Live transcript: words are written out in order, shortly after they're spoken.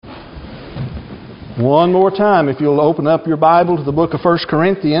One more time, if you'll open up your Bible to the book of 1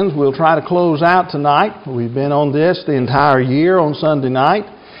 Corinthians, we'll try to close out tonight. We've been on this the entire year on Sunday night,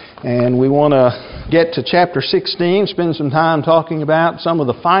 and we want to get to chapter 16, spend some time talking about some of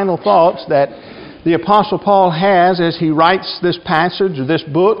the final thoughts that the Apostle Paul has as he writes this passage, or this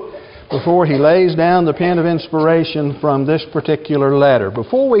book, before he lays down the pen of inspiration from this particular letter.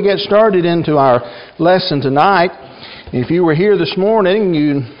 Before we get started into our lesson tonight, if you were here this morning,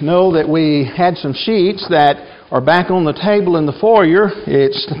 you know that we had some sheets that are back on the table in the foyer.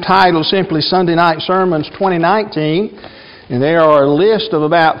 It's titled simply Sunday Night Sermons 2019. And there are a list of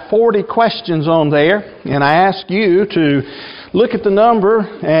about 40 questions on there. And I ask you to look at the number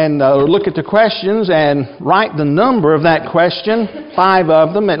and look at the questions and write the number of that question, 5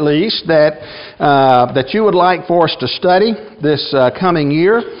 of them at least, that you would like for us to study this coming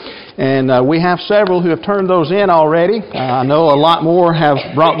year. And we have several who have turned those in already. I know a lot more have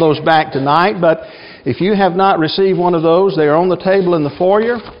brought those back tonight, but if you have not received one of those, they are on the table in the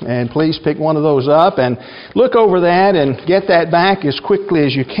foyer, and please pick one of those up and look over that and get that back as quickly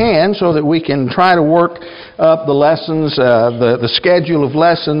as you can so that we can try to work up the lessons, the schedule of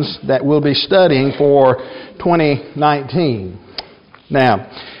lessons that we'll be studying for 2019.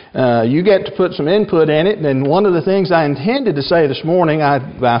 Now, you get to put some input in it, and one of the things I intended to say this morning,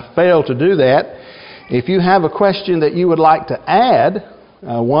 I failed to do that. If you have a question that you would like to add,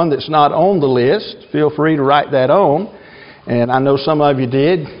 one that's not on the list, feel free to write that on. And I know some of you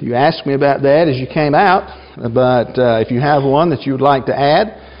did. You asked me about that as you came out. But if you have one that you would like to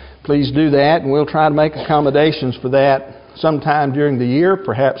add, please do that, and we'll try to make accommodations for that sometime during the year,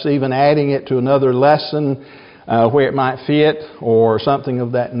 perhaps even adding it to another lesson where it might fit or something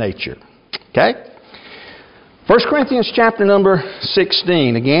of that nature. Okay? 1 Corinthians chapter number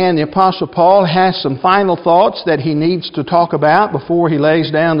 16. Again, the Apostle Paul has some final thoughts that he needs to talk about before he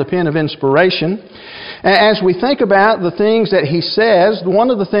lays down the pen of inspiration. As we think about the things that he says, one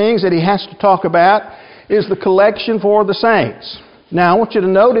of the things that he has to talk about is the collection for the saints. Now, I want you to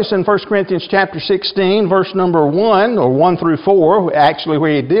notice in 1 Corinthians chapter 16, verse number 1, or 1 through 4, actually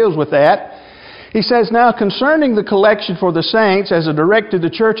where he deals with that. He says, "Now concerning the collection for the saints, as a director to the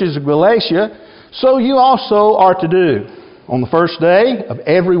churches of Galatia, so you also are to do. On the first day of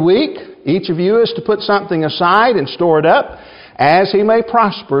every week, each of you is to put something aside and store it up, as he may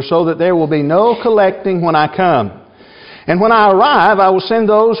prosper, so that there will be no collecting when I come. And when I arrive, I will send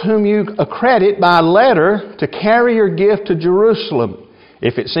those whom you accredit by letter to carry your gift to Jerusalem.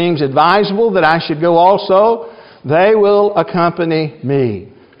 If it seems advisable that I should go also, they will accompany me."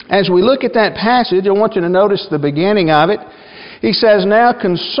 As we look at that passage, I want you to notice the beginning of it. He says, "Now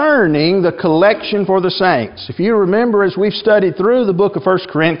concerning the collection for the saints." If you remember, as we've studied through the book of 1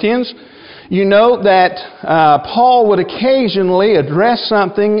 Corinthians, you note that Paul would occasionally address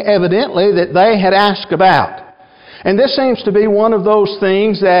something evidently that they had asked about. And this seems to be one of those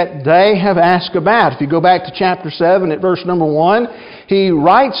things that they have asked about. If you go back to chapter 7 at verse number 1, he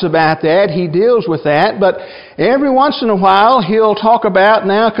writes about that, he deals with that, but every once in a while he'll talk about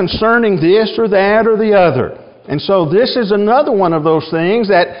now concerning this or that or the other. And so this is another one of those things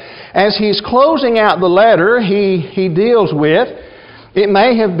that as he's closing out the letter, he deals with. It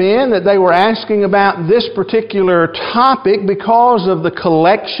may have been that they were asking about this particular topic because of the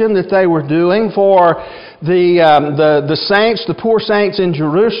collection that they were doing for the saints, the poor saints in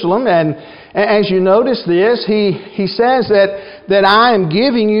Jerusalem. And as you notice this, he says that I am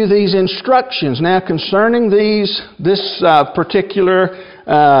giving you these instructions. Now concerning this particular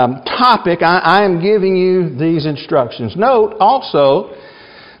topic, I am giving you these instructions. Note also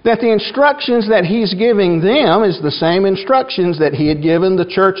that the instructions that he's giving them is the same instructions that he had given the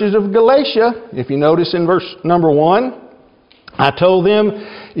churches of Galatia. If you notice in verse number 1, I told them,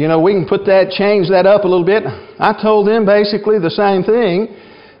 we can change that up a little bit. I told them basically the same thing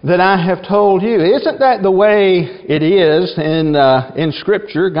that I have told you. Isn't that the way it is in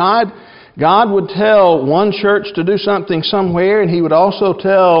Scripture? God would tell one church to do something somewhere, and He would also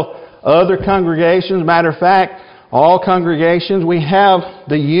tell other congregations. Matter of fact, all congregations, we have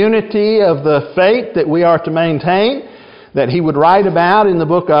the unity of the faith that we are to maintain, that He would write about in the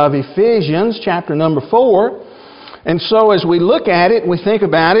book of Ephesians, chapter number 4. And so as we look at it, we think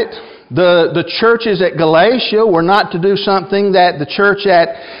about it, the churches at Galatia were not to do something that the church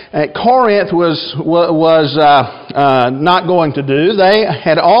at Corinth was not going to do. They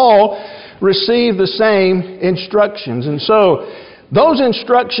had all received the same instructions. And so those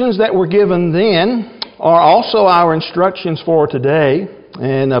instructions that were given then are also our instructions for today.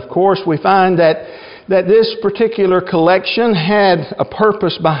 And of course we find that this particular collection had a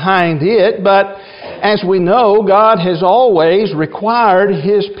purpose behind it, but as we know, God has always required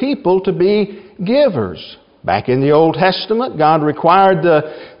His people to be givers. Back in the Old Testament, God required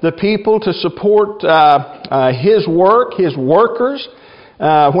the people to support His work, His workers.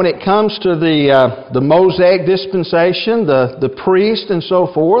 When it comes to the Mosaic dispensation, the priest and so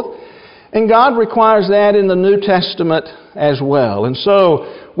forth. And God requires that in the New Testament as well. And so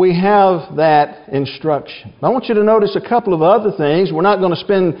we have that instruction. I want you to notice a couple of other things. We're not going to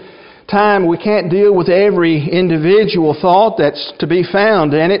spend time, we can't deal with every individual thought that's to be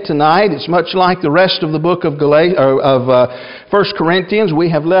found in it tonight. It's much like the rest of the book of 1 Corinthians. We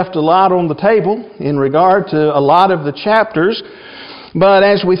have left a lot on the table in regard to a lot of the chapters. But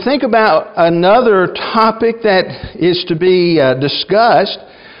as we think about another topic that is to be discussed,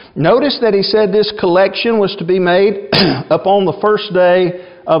 notice that he said this collection was to be made upon the first day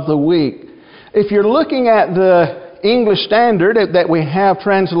of the week. If you're looking at the English Standard that we have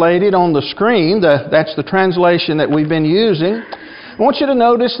translated on the screen, that's the translation that we've been using, I want you to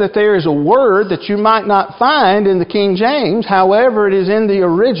notice that there is a word that you might not find in the King James, however it is in the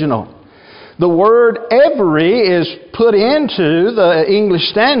original. The word every is put into the English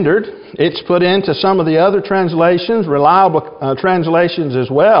Standard. It's put into some of the other translations, reliable translations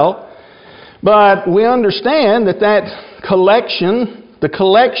as well. But we understand that collection, the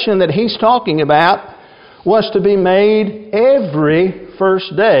collection that he's talking about, was to be made every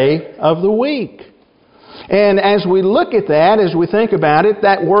first day of the week. And as we look at that, as we think about it,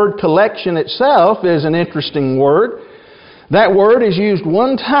 that word collection itself is an interesting word. That word is used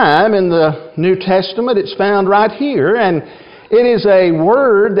one time in the New Testament. It's found right here. And it is a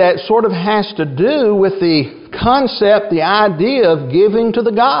word that sort of has to do with the concept, the idea of giving to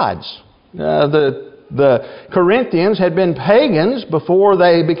the gods. The Corinthians had been pagans before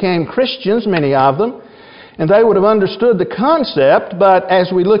they became Christians, many of them. And they would have understood the concept. But as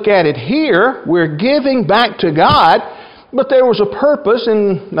we look at it here, we're giving back to God. But there was a purpose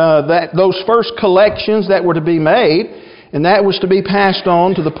in those first collections that were to be made. And that was to be passed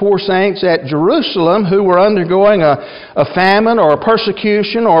on to the poor saints at Jerusalem who were undergoing a famine or a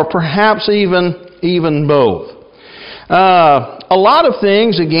persecution or perhaps even both. A lot of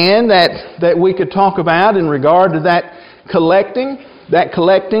things, again, that we could talk about in regard to that collecting. That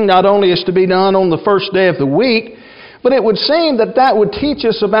collecting not only is to be done on the first day of the week, but it would seem that would teach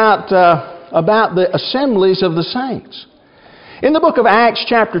us about the assemblies of the saints. In the book of Acts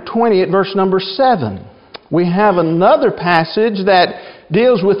chapter 20 at verse number 7, we have another passage that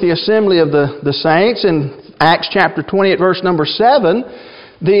deals with the assembly of the saints. In Acts chapter 20 at verse number 7,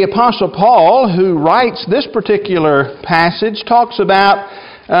 the Apostle Paul, who writes this particular passage, talks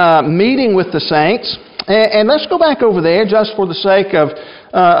about meeting with the saints. And let's go back over there just for the sake of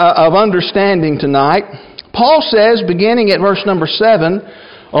understanding tonight. Paul says, beginning at verse number 7,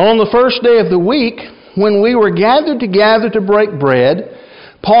 on the first day of the week, when we were gathered together to break bread,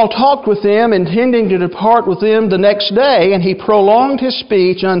 Paul talked with them, intending to depart with them the next day, and he prolonged his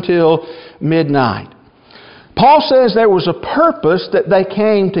speech until midnight. Paul says there was a purpose that they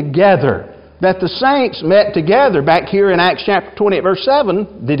came together, that the saints met together back here in Acts chapter 20 verse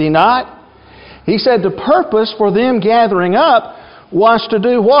 7, did he not? He said the purpose for them gathering up was to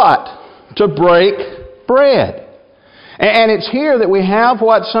do what? To break bread. And it's here that we have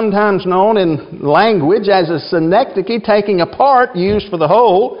what's sometimes known in language as a synecdoche, taking a part used for the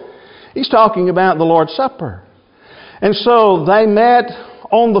whole. He's talking about the Lord's Supper. And so they met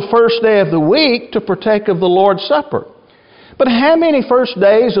on the first day of the week to partake of the Lord's Supper. But how many first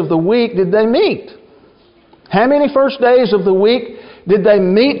days of the week did they meet? How many first days of the week did they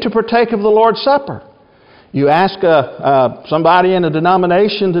meet to partake of the Lord's Supper? You ask somebody in a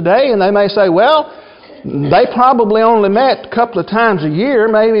denomination today and they may say, well, they probably only met a couple of times a year,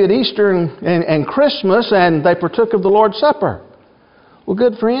 maybe at Easter and Christmas, and they partook of the Lord's Supper. Well,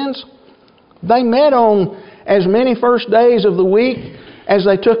 good friends, they met on as many first days of the week as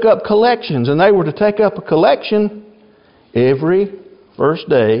they took up collections, and they were to take up a collection every first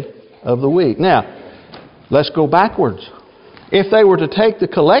day of the week. Now, let's go backwards. If they were to take the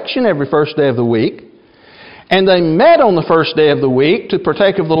collection every first day of the week, and they met on the first day of the week to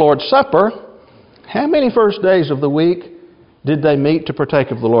partake of the Lord's Supper, how many first days of the week did they meet to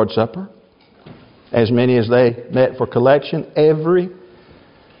partake of the Lord's Supper? As many as they met for collection every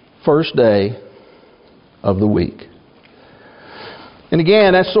first day of the week. And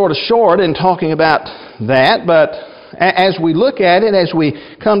again, that's sort of short in talking about that, but as we look at it, as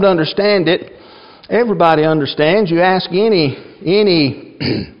we come to understand it, everybody understands. You ask any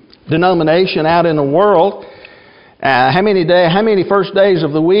denomination out in the world, how many first days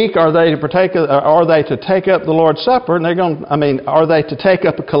of the week are they to take up the Lord's Supper? And are they to take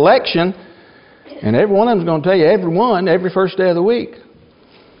up a collection? And every one of them is going to tell you every first day of the week.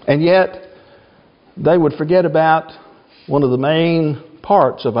 And yet, they would forget about one of the main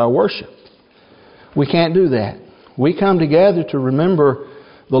parts of our worship. We can't do that. We come together to remember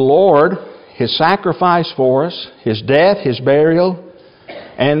the Lord, His sacrifice for us, His death, His burial,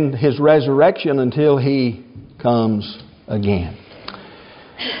 and His resurrection until He comes again.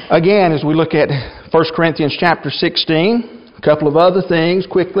 Again, as we look at 1 Corinthians chapter 16, a couple of other things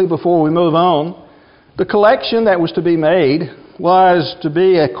quickly before we move on. The collection that was to be made was to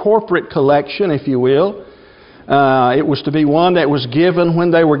be a corporate collection, if you will. It was to be one that was given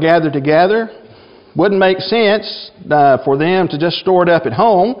when they were gathered together. Wouldn't make sense for them to just store it up at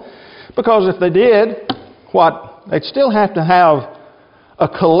home, because if they did, they'd still have to have a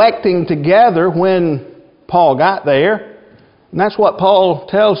collecting together when Paul got there. And that's what Paul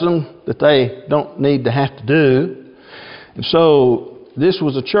tells them that they don't need to have to do. And so this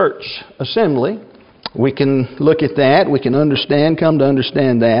was a church assembly. We can look at that. We can come to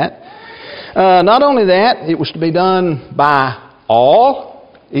understand that. Not only that, it was to be done by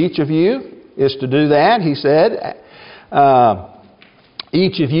all. Each of you is to do that, he said.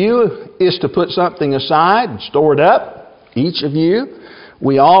 Each of you is to put something aside and store it up. Each of you.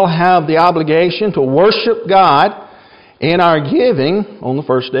 We all have the obligation to worship God in our giving on the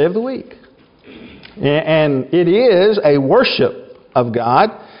first day of the week. And it is a worship of God.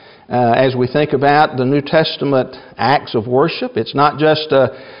 As we think about the New Testament acts of worship, it's not just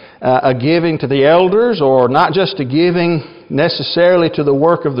a giving to the elders, or not just a giving necessarily to the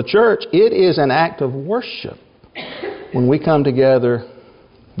work of the church. It is an act of worship when we come together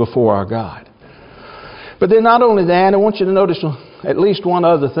before our God. But then not only that, I want you to notice at least one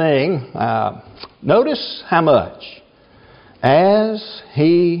other thing. Notice how much. As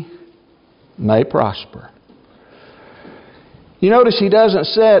he may prosper. You notice he doesn't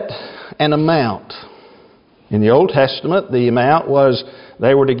set an amount. In the Old Testament, the amount was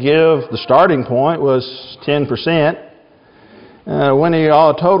they were to give, the starting point was 10%. When he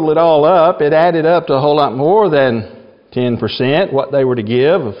totaled it all up, it added up to a whole lot more than 10%, what they were to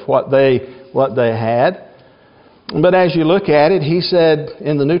give, of what they had. But as you look at it, he said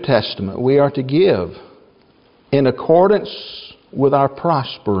in the New Testament, we are to give in accordance with our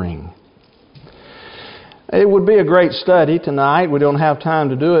prospering. It would be a great study tonight. We don't have time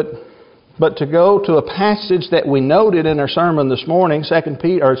to do it. But to go to a passage that we noted in our sermon this morning,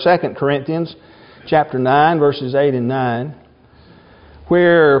 2 Corinthians chapter 9, verses 8 and 9,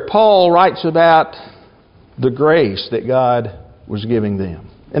 where Paul writes about the grace that God was giving them.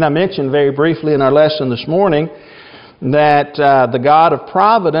 And I mentioned very briefly in our lesson this morning that the God of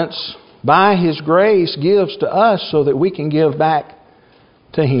providence, by His grace, gives to us so that we can give back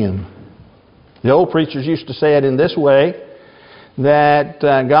to Him. The old preachers used to say it in this way, that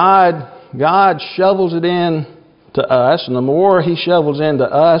God shovels it in to us, and the more He shovels into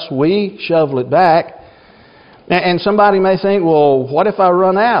us, we shovel it back. And somebody may think, well, what if I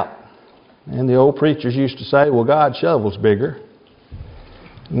run out? And the old preachers used to say, well, God shovels bigger.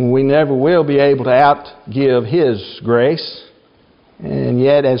 We never will be able to outgive His grace. And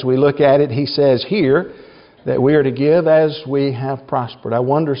yet, as we look at it, he says here that we are to give as we have prospered. I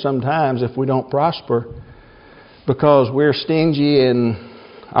wonder sometimes if we don't prosper because we're stingy in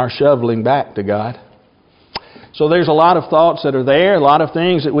our shoveling back to God. So there's a lot of thoughts that are there, a lot of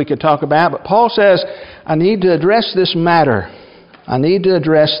things that we could talk about. But Paul says, I need to address this matter. I need to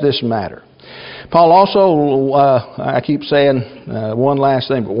address this matter. Paul also, I keep saying one last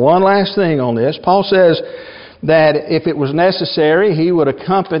thing, but one last thing on this. Paul says that if it was necessary, he would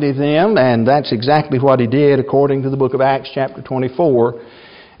accompany them, and that's exactly what he did according to the book of Acts chapter 24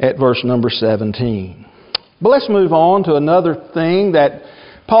 at verse number 17. But let's move on to another thing that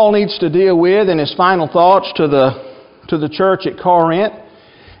Paul needs to deal with in his final thoughts to the church at Corinth.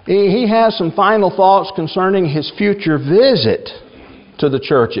 He has some final thoughts concerning his future visit to the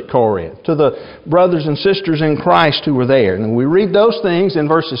church at Corinth, to the brothers and sisters in Christ who were there. And we read those things in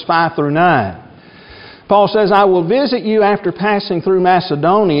verses 5 through 9. Paul says, I will visit you after passing through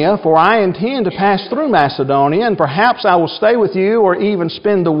Macedonia, for I intend to pass through Macedonia, and perhaps I will stay with you or even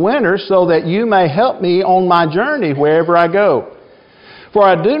spend the winter so that you may help me on my journey wherever I go. For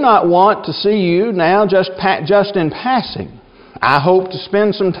I do not want to see you now just in passing. I hope to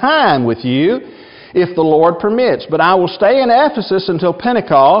spend some time with you if the Lord permits. But I will stay in Ephesus until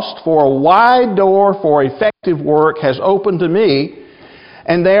Pentecost, for a wide door for effective work has opened to me,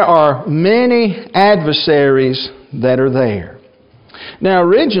 and there are many adversaries that are there. Now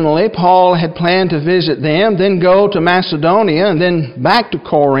originally Paul had planned to visit them, then go to Macedonia, and then back to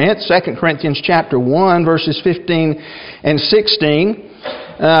Corinth, 2 Corinthians chapter 1, verses 15 and 16.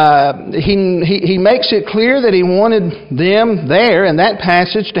 he makes it clear that he wanted them there in that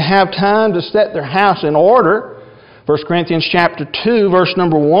passage to have time to set their house in order. 1 Corinthians chapter 2, verse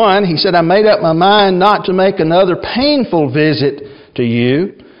number 1, he said, I made up my mind not to make another painful visit to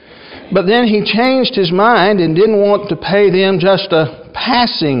you. But then he changed his mind and didn't want to pay them just a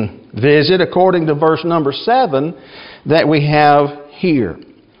passing visit, according to verse number 7 that we have here.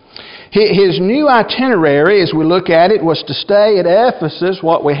 His new itinerary, as we look at it, was to stay at Ephesus.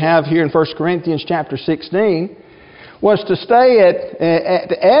 What we have here in 1 Corinthians chapter 16 was to stay at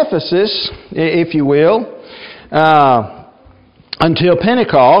Ephesus, if you will, until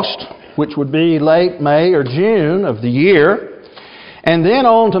Pentecost, which would be late May or June of the year, and then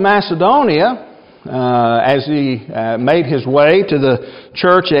on to Macedonia as he made his way to the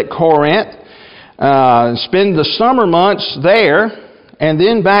church at Corinth, spend the summer months there, and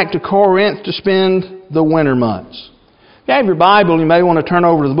then back to Corinth to spend the winter months. If you have your Bible, you may want to turn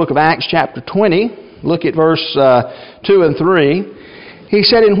over to the book of Acts chapter 20. Look at verse 2 and 3. He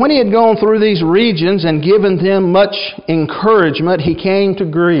said, And when he had gone through these regions and given them much encouragement, he came to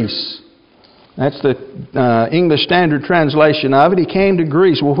Greece. That's the English Standard Translation of it. He came to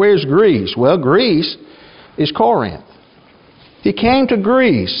Greece. Well, where's Greece? Well, Greece is Corinth. He came to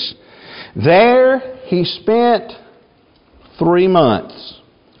Greece. There he spent 3 months,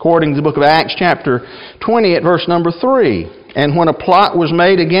 according to the book of Acts chapter 20 at verse number 3. And when a plot was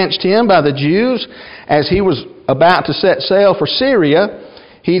made against him by the Jews, as he was about to set sail for Syria,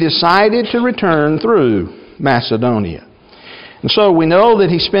 he decided to return through Macedonia. And so we know that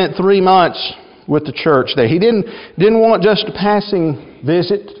he spent 3 months with the church there. He didn't want just a passing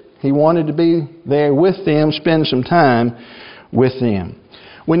visit. He wanted to be there with them, spend some time with them.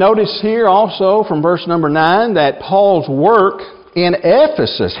 We notice here also from verse number 9 that Paul's work in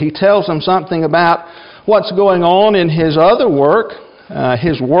Ephesus, he tells them something about what's going on in his other work.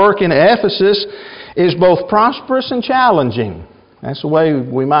 His work in Ephesus is both prosperous and challenging. That's the way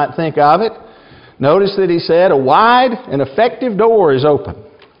we might think of it. Notice that he said, a wide and effective door is open.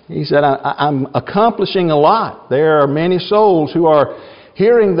 He said, I'm accomplishing a lot. There are many souls who are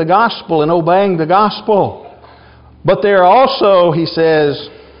hearing the gospel and obeying the gospel. But there are also, he says,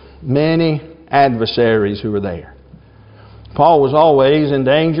 many adversaries who are there. Paul was always in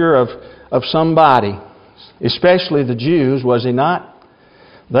danger of somebody, especially the Jews, was he not?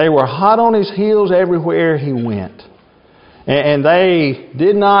 They were hot on his heels everywhere he went. And they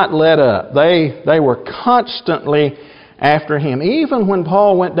did not let up. They were constantly after him. Even when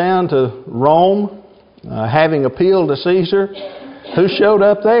Paul went down to Rome, having appealed to Caesar, who showed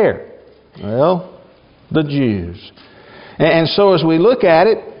up there? Well, the Jews. And so as we look at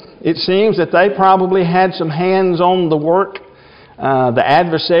it, it seems that they probably had some hands on the work. The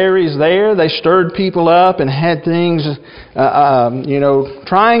adversaries there, they stirred people up and had things,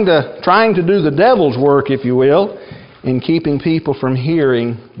 trying to do the devil's work, if you will, in keeping people from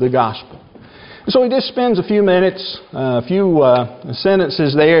hearing the gospel. So he just spends a few minutes, a few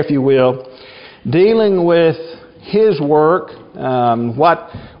sentences there, if you will, dealing with his work,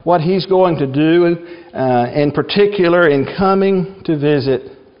 what he's going to do, in particular in coming to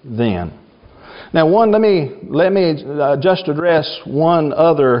visit them. Now, let me just address one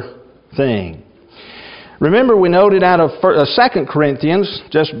other thing. Remember, we noted out of 2 Corinthians,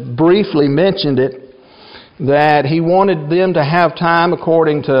 just briefly mentioned it, that he wanted them to have time,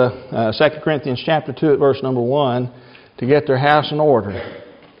 according to 2 Corinthians chapter 2 at verse number 1, to get their house in order.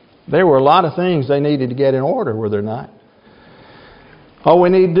 There were a lot of things they needed to get in order, were there not? All we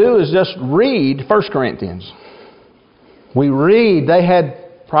need to do is just read 1 Corinthians. We read they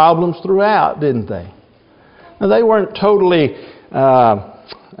had problems throughout, didn't they? Now, they weren't totally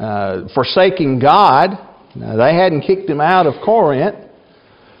forsaking God. Now, they hadn't kicked him out of Corinth,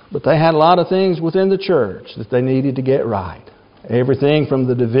 but they had a lot of things within the church that they needed to get right. Everything from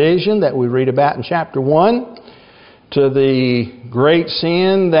the division that we read about in chapter 1 to the great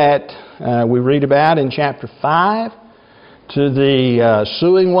sin that we read about in chapter 5 to the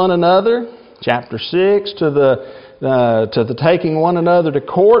suing one another, chapter 6, to the taking one another to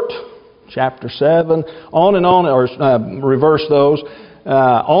court, chapter 7, on and on, or reverse those,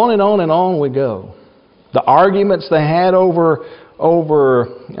 on and on we go. The arguments they had over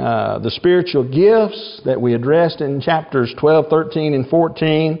the spiritual gifts that we addressed in chapters 12, 13, and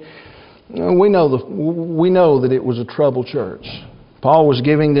 14, we know that it was a troubled church. Paul was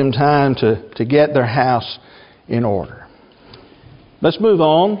giving them time to get their house in order. Let's move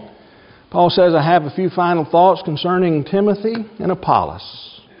on. Paul says, I have a few final thoughts concerning Timothy and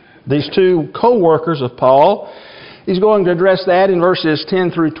Apollos. These two co-workers of Paul. He's going to address that in verses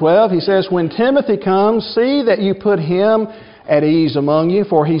 10 through 12. He says, when Timothy comes, see that you put him at ease among you,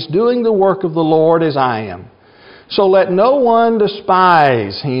 for he's doing the work of the Lord as I am. So let no one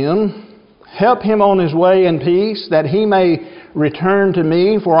despise him. Help him on his way in peace, that he may return to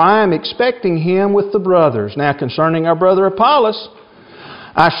me, for I am expecting him with the brothers. Now concerning our brother Apollos,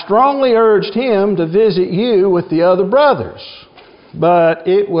 I strongly urged him to visit you with the other brothers, but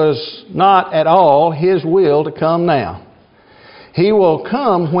it was not at all his will to come now. He will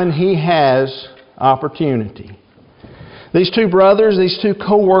come when he has opportunity. These two brothers, these two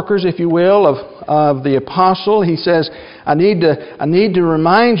co-workers, if you will, of the apostle, he says, I need to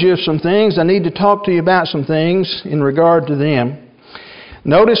remind you of some things. I need to talk to you about some things in regard to them.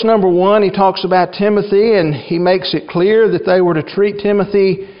 Notice number one, he talks about Timothy, and he makes it clear that they were to treat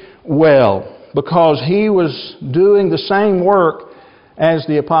Timothy well, because he was doing the same work as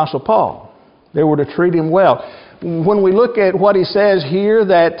the apostle Paul. They were to treat him well. When we look at what he says here,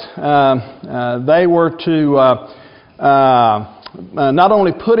 that they were to not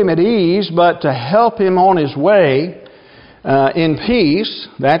only put him at ease, but to help him on his way in peace.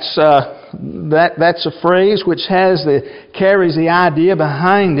 That's a phrase which carries the idea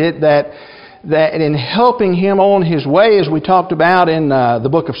behind it that in helping him on his way, as we talked about in the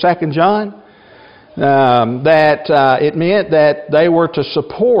book of 2 John, it meant that they were to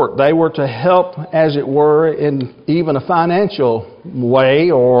support, they were to help, as it were, in even a financial way,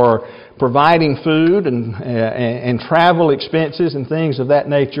 or providing food and travel expenses and things of that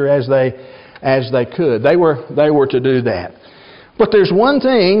nature as they could. They were to do that. But there's one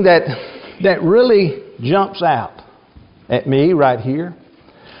thing that really jumps out at me right here.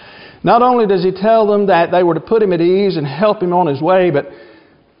 Not only does he tell them that they were to put him at ease and help him on his way, but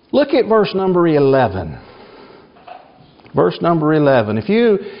look at verse number 11. Verse number 11.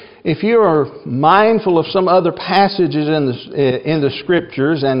 If you are mindful of some other passages in the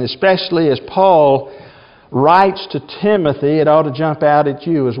Scriptures, and especially as Paul writes to Timothy, it ought to jump out at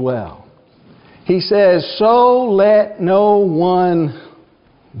you as well. He says, so let no one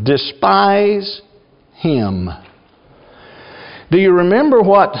despise him. Do you remember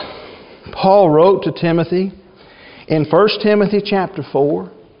what Paul wrote to Timothy in 1 Timothy chapter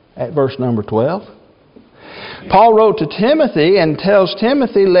 4 at verse number 12? Paul wrote to Timothy and tells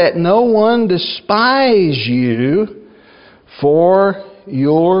Timothy, let no one despise you for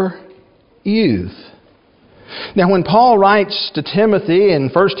your youth. Now when Paul writes to Timothy in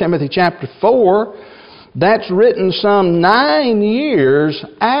 1 Timothy chapter 4, that's written some 9 years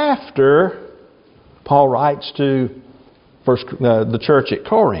after Paul writes to the church at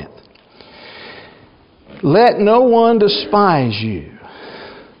Corinth. Let no one despise you.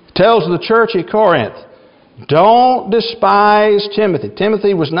 Tells the church at Corinth, don't despise Timothy.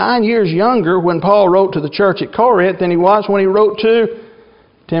 Timothy was 9 years younger when Paul wrote to the church at Corinth than he was when he wrote to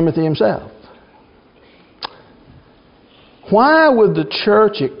Timothy himself. Why would the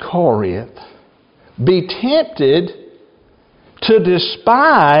church at Corinth be tempted to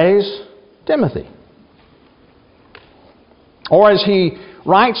despise Timothy? Or as he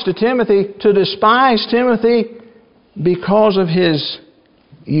writes to Timothy, to despise Timothy because of his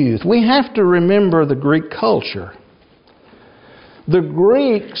youth. We have to remember the Greek culture. The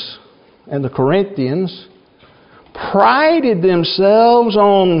Greeks and the Corinthians prided themselves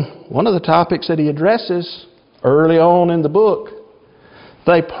on one of the topics that he addresses early on in the book.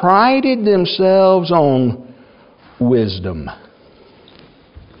 They prided themselves on wisdom.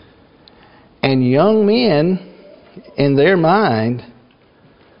 And young men, in their mind,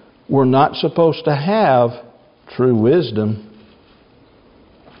 were not supposed to have true wisdom.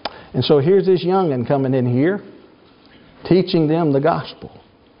 And so here's this young'un coming in here, teaching them the gospel.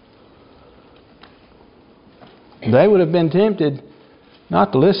 They would have been tempted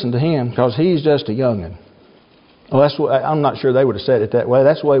not to listen to him because he's just a young'un. Well, that's what, I'm not sure they would have said it that way.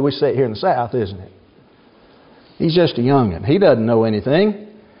 That's the way we say it here in the South, isn't it? He's just a young'un. He doesn't know anything.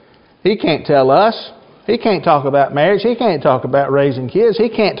 He can't tell us. He can't talk about marriage. He can't talk about raising kids. He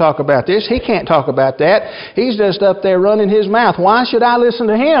can't talk about this. He can't talk about that. He's just up there running his mouth. Why should I listen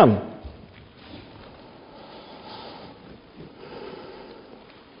to him?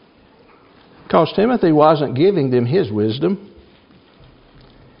 Because Timothy wasn't giving them his wisdom.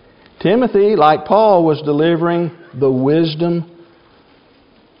 Timothy, like Paul, was delivering the wisdom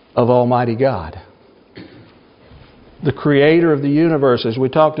of Almighty God, the Creator of the universe, as we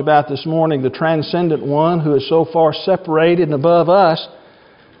talked about this morning, the transcendent one who is so far separated and above us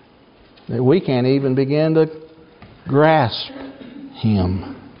that we can't even begin to grasp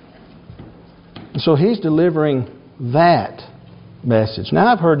Him. And so He's delivering that message.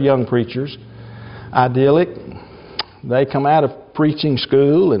 Now, I've heard young preachers, idyllic, they come out of preaching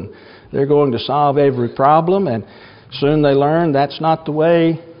school and they're going to solve every problem, and Soon they learn that's not the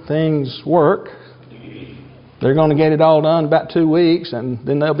way things work. They're going to get it all done in about 2 weeks, and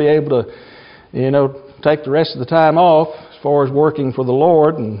then they'll be able to, take the rest of the time off as far as working for the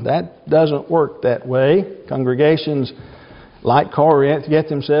Lord, and that doesn't work that way. Congregations like Corinth get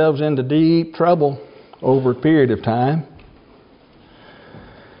themselves into deep trouble over a period of time.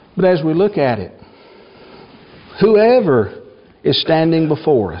 But as we look at it, whoever is standing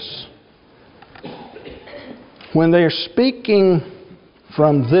before us, when they're speaking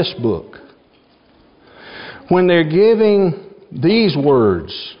from this book, when they're giving these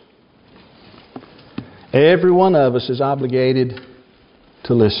words, every one of us is obligated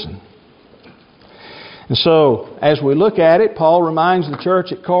to listen. And so, as we look at it, Paul reminds the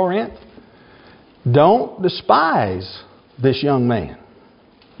church at Corinth, don't despise this young man.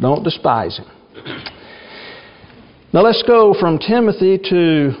 Don't despise him. Now let's go from Timothy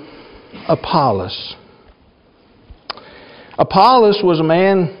to Apollos. Apollos was a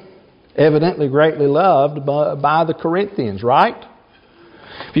man evidently greatly loved by the Corinthians, right?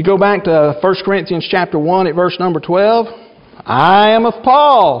 If you go back to 1 Corinthians chapter 1 at verse number 12, I am of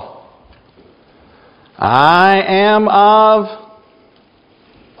Paul. I am of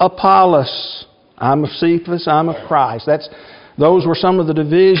Apollos. I'm of Cephas. I'm of Christ. Those were some of the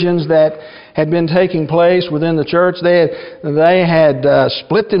divisions that had been taking place within the church. They had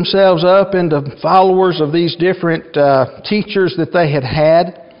split themselves up into followers of these different teachers that they had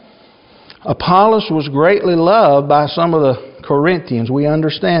had. Apollos was greatly loved by some of the Corinthians. We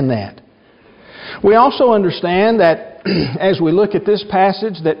understand that. We also understand that as we look at this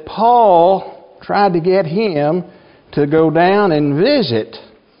passage that Paul tried to get him to go down and visit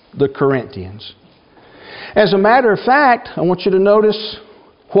the Corinthians. As a matter of fact, I want you to notice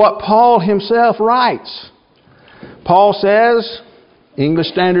what Paul himself writes. Paul says, English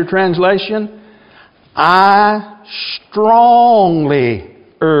Standard Translation, I strongly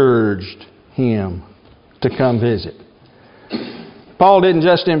urged him to come visit. Paul didn't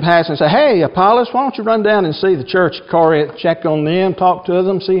just in passing say, hey, Apollos, why don't you run down and see the church at Corinth, check on them, talk to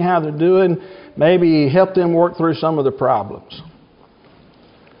them, see how they're doing, maybe help them work through some of the problems.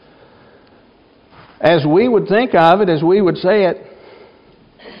 As we would think of it, as we would say it,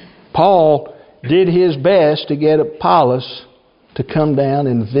 Paul did his best to get Apollos to come down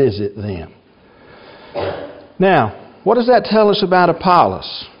and visit them. Now, what does that tell us about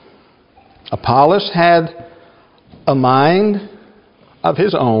Apollos? Apollos had a mind of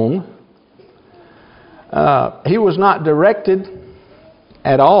his own. He was not directed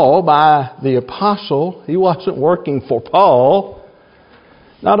at all by the apostle. He wasn't working for Paul.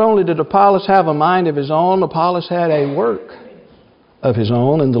 Not only did Apollos have a mind of his own, Apollos had a work of his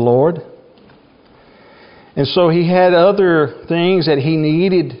own in the Lord. And so he had other things that he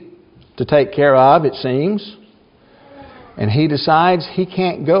needed to take care of, it seems. And he decides he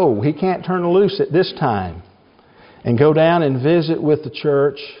can't go. He can't turn loose at this time and go down and visit with the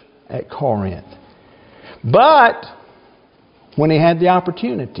church at Corinth. But when he had the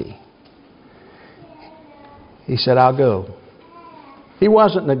opportunity, he said, I'll go. He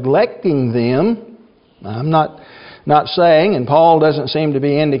wasn't neglecting them. I'm not saying, and Paul doesn't seem to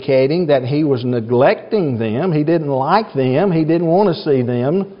be indicating that he was neglecting them. He didn't like them. He didn't want to see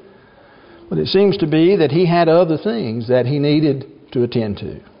them. But it seems to be that he had other things that he needed to attend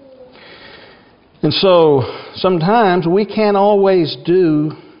to. And so sometimes we can't always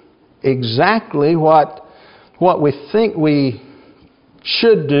do exactly what we think we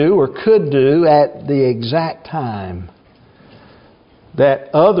should do or could do at the exact time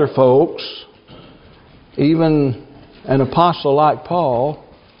that other folks, even an apostle like Paul,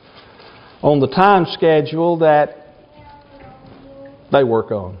 on the time schedule that they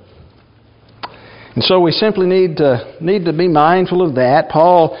work on. And so we simply need to be mindful of that.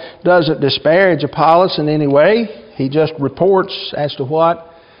 Paul doesn't disparage Apollos in any way. He just reports as to what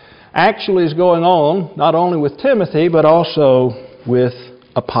actually is going on, not only with Timothy, but also with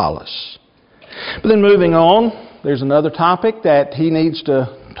Apollos. But then moving on, there's another topic that he needs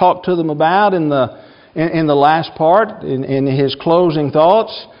to talk to them about in the last part, in his closing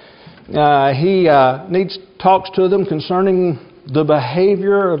thoughts. He talks to them concerning the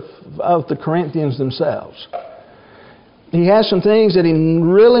behavior of the Corinthians themselves. He has some things that he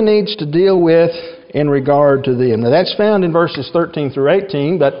really needs to deal with in regard to them. Now that's found in verses 13 through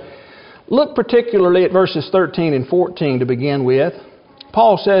 18, but look particularly at verses 13 and 14 to begin with.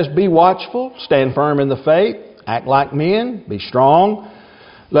 Paul says, be watchful, stand firm in the faith, act like men, be strong.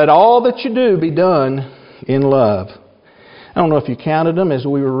 Let all that you do be done in love. I don't know if you counted them as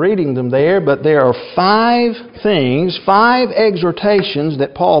we were reading them there, but there are 5 things, 5 exhortations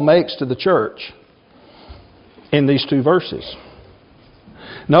that Paul makes to the church. in these two verses.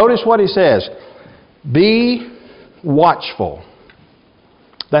 Notice what he says. Be watchful.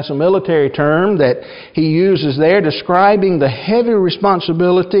 That's a military term that he uses there, describing the heavy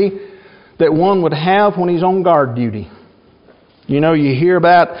responsibility that one would have when he's on guard duty. You know, you hear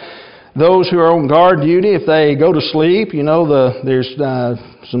about those who are on guard duty, if they go to sleep, you know, there's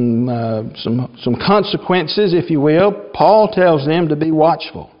some consequences, if you will. Paul tells them to be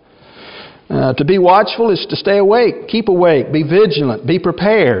watchful. To be watchful is to stay awake, keep awake, be vigilant, be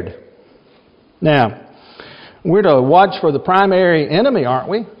prepared. Now, we're to watch for the primary enemy, aren't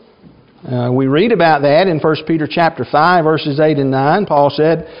we? We read about that in 1 Peter chapter 5, verses 8 and 9. Paul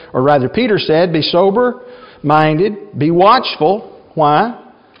said, or rather Peter said, be sober-minded, be watchful. Why?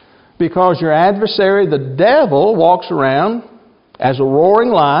 Because your adversary, the devil, walks around as a roaring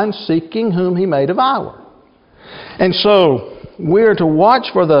lion, seeking whom he may devour. And so, we're to watch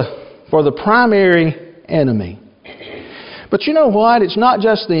for the primary enemy. But you know what? It's not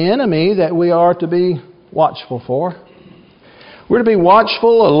just the enemy that we are to be watchful for. We're to be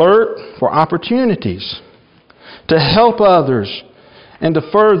watchful, alert for opportunities to help others and to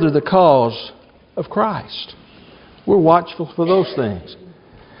further the cause of Christ. We're watchful for those things.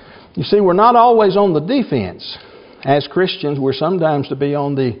 You see, we're not always on the defense. As Christians, we're sometimes to be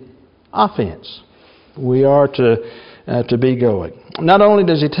on the offense. We are to be going. Not only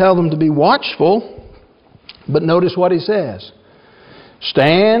does he tell them to be watchful, but notice what he says.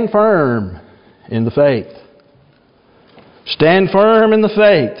 Stand firm in the faith. Stand firm in the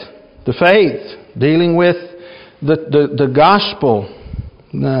faith. The faith dealing with the gospel,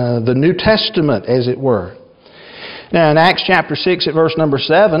 the New Testament, as it were. Now in Acts chapter 6 at verse number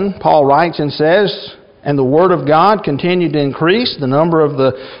 7, Paul writes and says, and the word of God continued to increase. The number of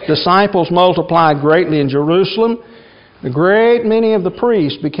the disciples multiplied greatly in Jerusalem. A great many of the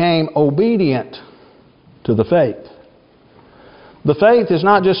priests became obedient to the faith. The faith is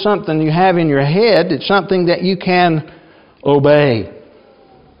not just something you have in your head, it's something that you can obey.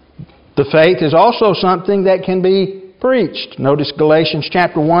 The faith is also something that can be preached. Notice Galatians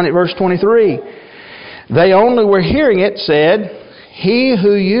chapter 1 at verse 23. They only were hearing it said, he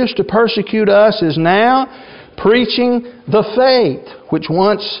who used to persecute us is now preaching the faith which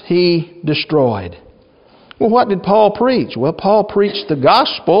once he destroyed. Well, what did Paul preach? Well, Paul preached the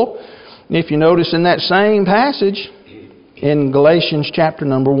gospel, if you notice in that same passage in Galatians chapter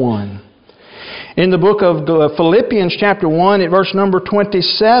number 1. In the book of Philippians chapter 1 at verse number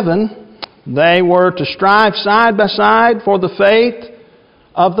 27, they were to strive side by side for the faith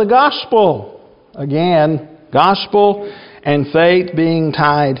of the gospel. Again, gospel and faith being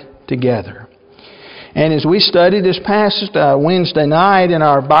tied together. And as we studied this past Wednesday night in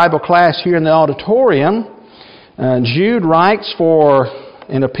our Bible class here in the auditorium, Jude writes for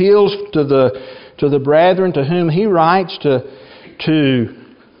and appeals to the brethren to whom he writes to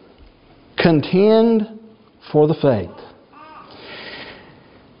contend for the faith.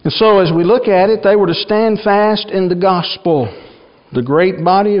 And so as we look at it, they were to stand fast in the gospel, the great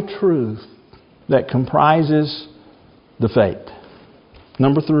body of truth that comprises the faith.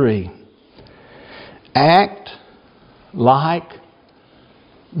 Number 3, act like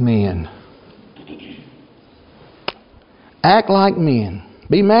men. Act like men.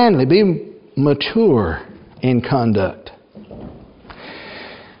 Be manly. Be mature in conduct.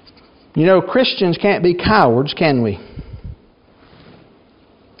 You know, Christians can't be cowards, can we?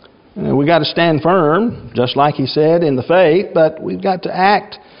 We've got to stand firm, just like he said, in the faith, but we've got to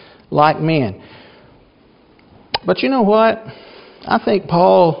act like men. But you know what? I think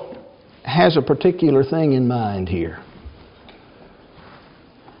Paul has a particular thing in mind here.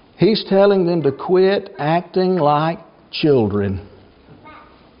 He's telling them to quit acting like children.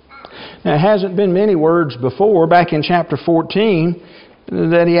 Now, it hasn't been many words before, back in chapter 14,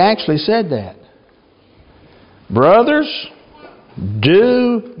 that he actually said that. Brothers,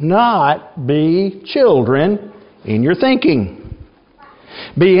 do not be children in your thinking.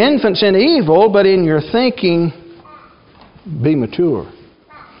 Be infants in evil, but in your thinking, be mature.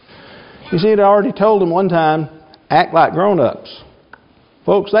 You see, I'd already told them one time, act like grown-ups.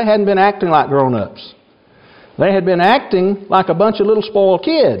 Folks, they hadn't been acting like grown-ups. They had been acting like a bunch of little spoiled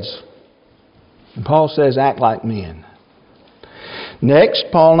kids. And Paul says, act like men. Next,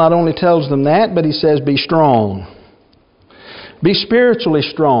 Paul not only tells them that, but he says, be strong. Be spiritually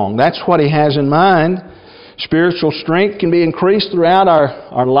strong. That's what he has in mind. Spiritual strength can be increased throughout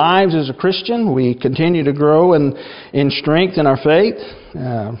our lives as a Christian. We continue to grow in strength in our faith.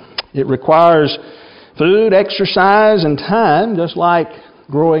 It requires food, exercise, and time, just like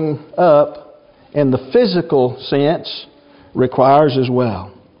growing up in the physical sense requires as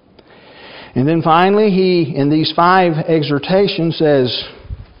well. And then finally, he, in these 5 exhortations, says,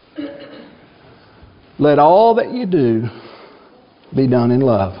 let all that you do be done in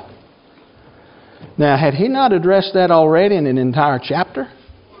love. Now, had he not addressed that already in an entire chapter?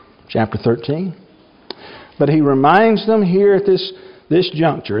 Chapter 13. But he reminds them here at this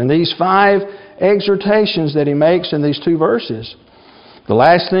juncture, in these 5 exhortations that he makes in these 2 verses. The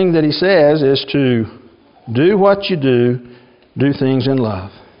last thing that he says is to do what you do things in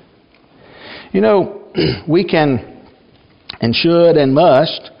love. You know, we can and should and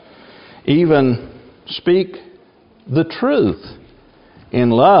must even speak the truth in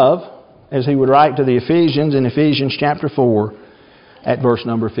love, as he would write to the Ephesians in Ephesians chapter 4 at verse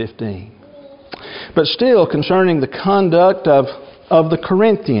number 15. But still, concerning the conduct of the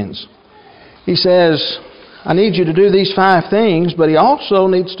Corinthians, he says, I need you to do these 5 things, but he also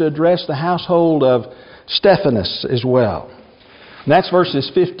needs to address the household of Stephanas as well. And that's verses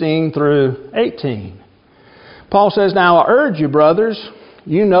 15 through 18. Paul says, now I urge you, brothers,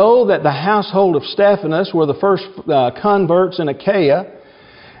 you know that the household of Stephanas were the first converts in Achaia,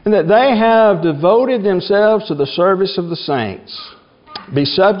 and that they have devoted themselves to the service of the saints. Be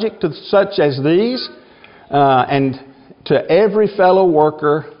subject to such as these, and to every fellow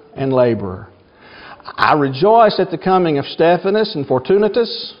worker and laborer. I rejoice at the coming of Stephanas and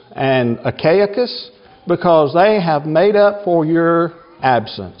Fortunatus and Achaicus, because they have made up for your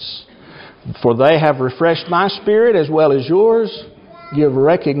absence. For they have refreshed my spirit as well as yours. Give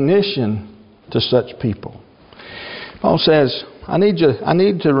recognition to such people. Paul says, I need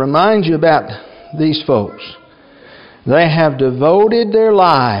to remind you about these folks. They have devoted their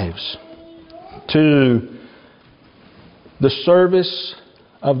lives to the service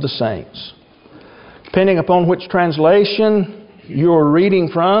of the saints. Depending upon which translation you're reading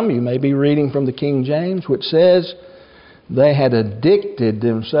from, you may be reading from the King James, which says they had addicted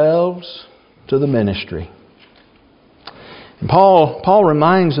themselves to the ministry. And Paul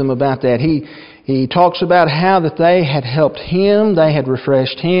reminds them about that. He talks about how that they had helped him, they had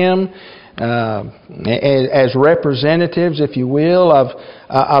refreshed him as representatives, if you will,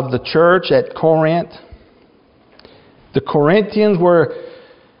 of the church at Corinth. The Corinthians were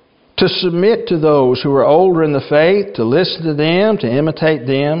to submit to those who were older in the faith, to listen to them, to imitate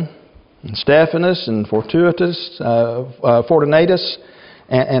them. And Stephanas and Fortunatus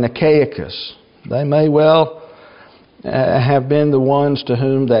and Achaicus, they may well have been the ones to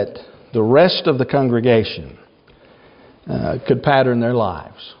whom that the rest of the congregation could pattern their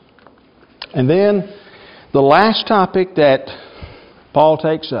lives. And then the last topic that Paul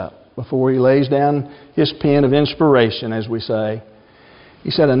takes up before he lays down his pen of inspiration, as we say, he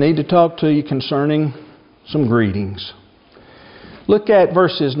said, I need to talk to you concerning some greetings. Look at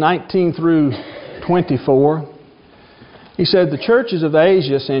verses 19 through 24. He said, the churches of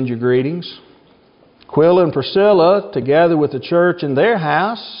Asia send you greetings. Aquila and Priscilla, together with the church in their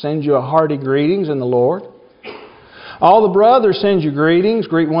house, send you a hearty greetings in the Lord. All the brothers send you greetings.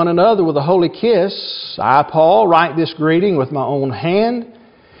 Greet one another with a holy kiss. I, Paul, write this greeting with my own hand.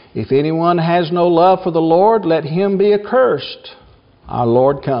 If anyone has no love for the Lord, let him be accursed. Our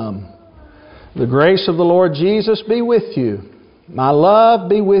Lord come. The grace of the Lord Jesus be with you. My love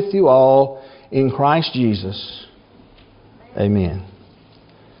be with you all in Christ Jesus. Amen.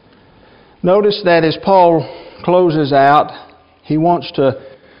 Notice that as Paul closes out, he wants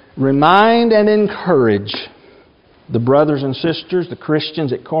to remind and encourage the brothers and sisters, the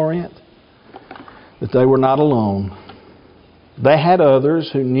Christians at Corinth, that they were not alone. They had others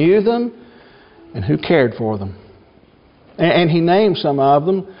who knew them and who cared for them. And he named some of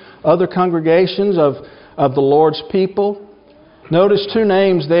them, other congregations of the Lord's people. Notice 2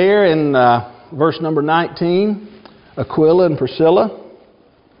 names there in verse number 19, Aquila and Priscilla.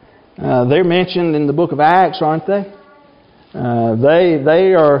 They're mentioned in the book of Acts, aren't they?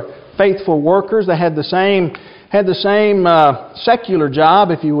 They are faithful workers. They had the same secular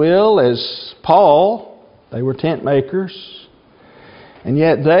job, if you will, as Paul. They were tent makers. And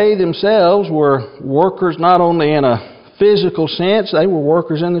yet they themselves were workers not only in a physical sense, they were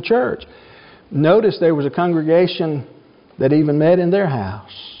workers in the church. Notice there was a congregation that even met in their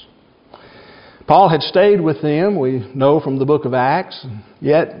house. Paul had stayed with them, we know from the book of Acts,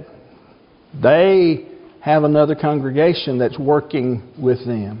 yet they have another congregation that's working with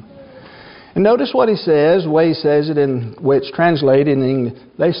them. And notice what he says, the way he says it, in the way it's translated in English.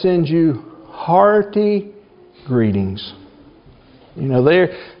 They send you hearty greetings. You know,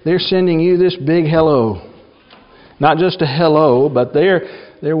 they're sending you this big hello. Not just a hello, but they're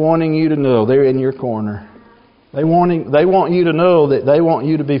wanting you to know they're in your corner. They want you to know that they want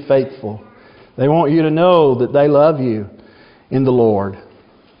you to be faithful. They want you to know that they love you in the Lord.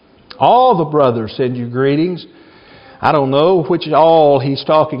 All the brothers send you greetings. I don't know which all he's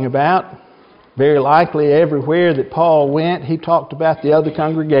talking about. Very likely everywhere that Paul went, he talked about the other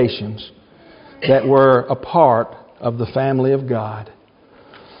congregations that were a part of the family of God.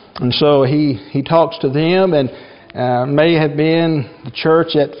 And so he talks to them, and may have been the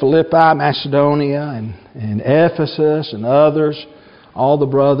church at Philippi, Macedonia, and Ephesus, and others. All the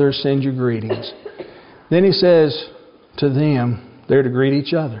brothers send you greetings. Then he says to them, they're to greet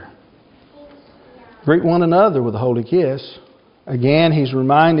each other. Greet one another with a holy kiss. Again, he's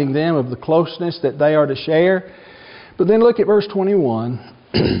reminding them of the closeness that they are to share. But then look at verse 21.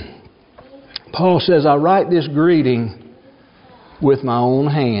 Paul says, I write this greeting with my own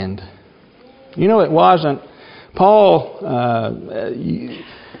hand. You know, it wasn't. Paul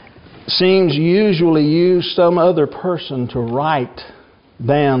seems usually use some other person to write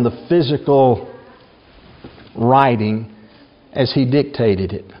down the physical writing as he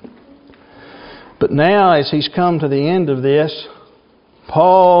dictated it. But now, as he's come to the end of this,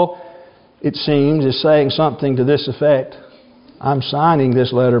 Paul, it seems, is saying something to this effect. I'm signing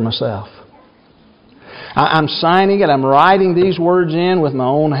this letter myself. I'm signing it. I'm writing these words in with my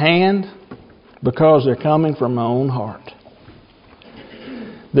own hand because they're coming from my own heart.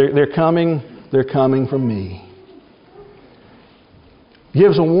 They're coming from me.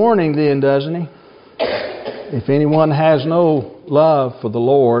 Gives a warning then, doesn't he? If anyone has no love for the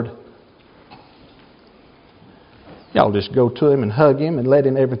Lord, y'all just go to him and hug him and let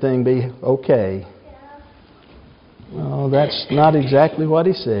everything be okay. Well, that's not exactly what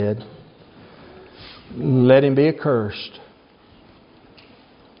he said. Let him be accursed.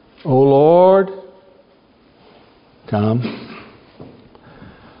 O Lord, come.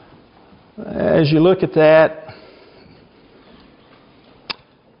 As you look at that,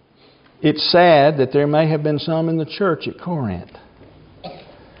 it's sad that there may have been some in the church at Corinth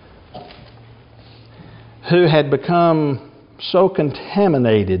who had become so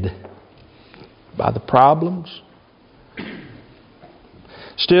contaminated by the problems,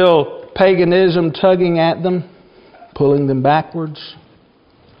 still paganism tugging at them, pulling them backwards,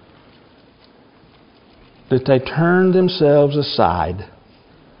 that they turned themselves aside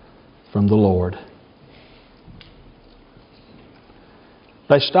from the Lord.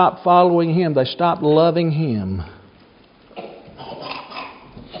 They stopped following Him. They stopped loving Him.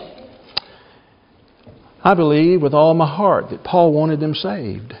 I believe with all my heart that Paul wanted them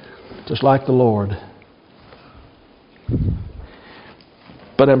saved, just like the Lord.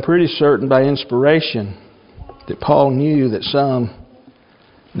 But I'm pretty certain by inspiration that Paul knew that some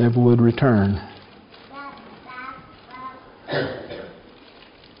never would return.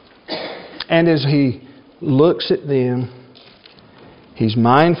 And as he looks at them, he's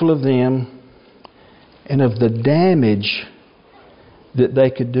mindful of them and of the damage that they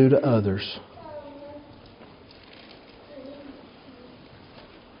could do to others.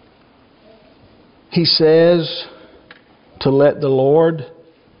 He says to let the Lord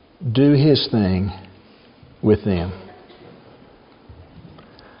do His thing with them.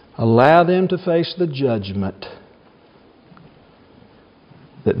 Allow them to face the judgment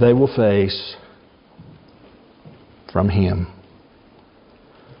that they will face from Him.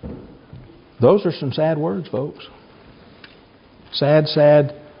 Those are some sad words, folks. Sad,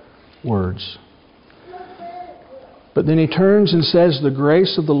 sad words. But then he turns and says, the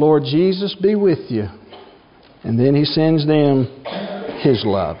grace of the Lord Jesus be with you. And then he sends them His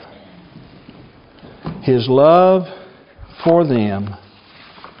love. His love for them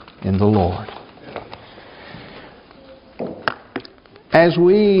in the Lord. As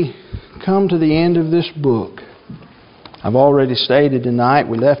we come to the end of this book, I've already stated tonight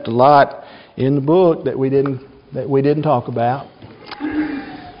we left a lot in the book that we didn't talk about.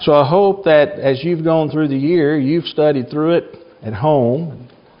 So I hope that as you've gone through the year, you've studied through it at home,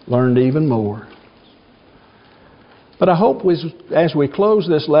 learned even more. But I hope as we close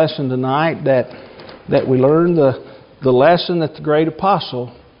this lesson tonight that we learn the lesson that the great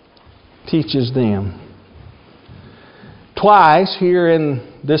apostle teaches them. Twice here in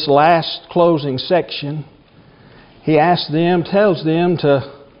this last closing section, he tells them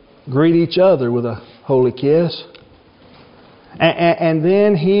to greet each other with a holy kiss. And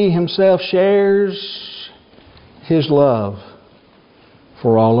then he himself shares his love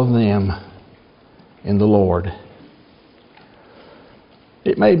for all of them in the Lord.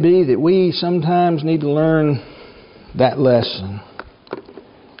 It may be that we sometimes need to learn that lesson.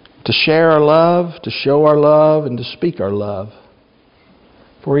 To share our love, to show our love, and to speak our love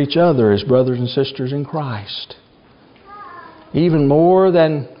for each other as brothers and sisters in Christ. Even more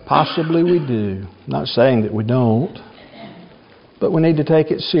than possibly we do. I'm not saying that we don't. but we need to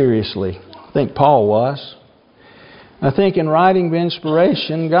take it seriously. I think Paul was. I think in writing of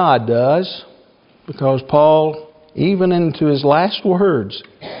inspiration, God does, because Paul, even into his last words,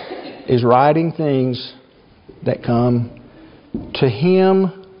 is writing things that come to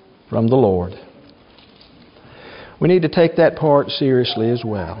him from the Lord. We need to take that part seriously as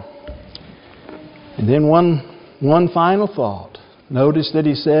well. And then one final thought. Notice that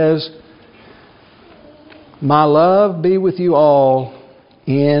he says, "My love be with you all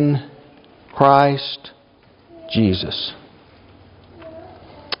in Christ Jesus."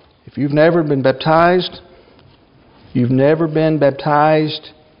 If you've never been baptized, you've never been baptized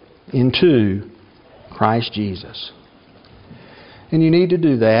into Christ Jesus. And you need to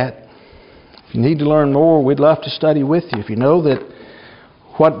do that. If you need to learn more, we'd love to study with you. If you know that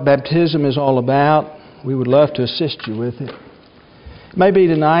what baptism is all about, we would love to assist you with it. Maybe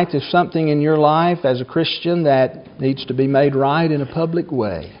tonight there's something in your life as a Christian that needs to be made right in a public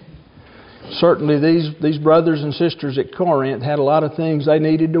way. Certainly these brothers and sisters at Corinth had a lot of things they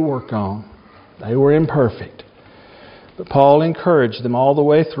needed to work on. They were imperfect. But Paul encouraged them all the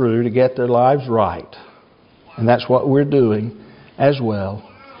way through to get their lives right. And that's what we're doing as well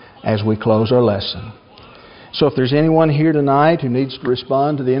as we close our lesson. So if there's anyone here tonight who needs to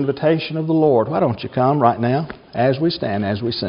respond to the invitation of the Lord, why don't you come right now as we stand, as we sing.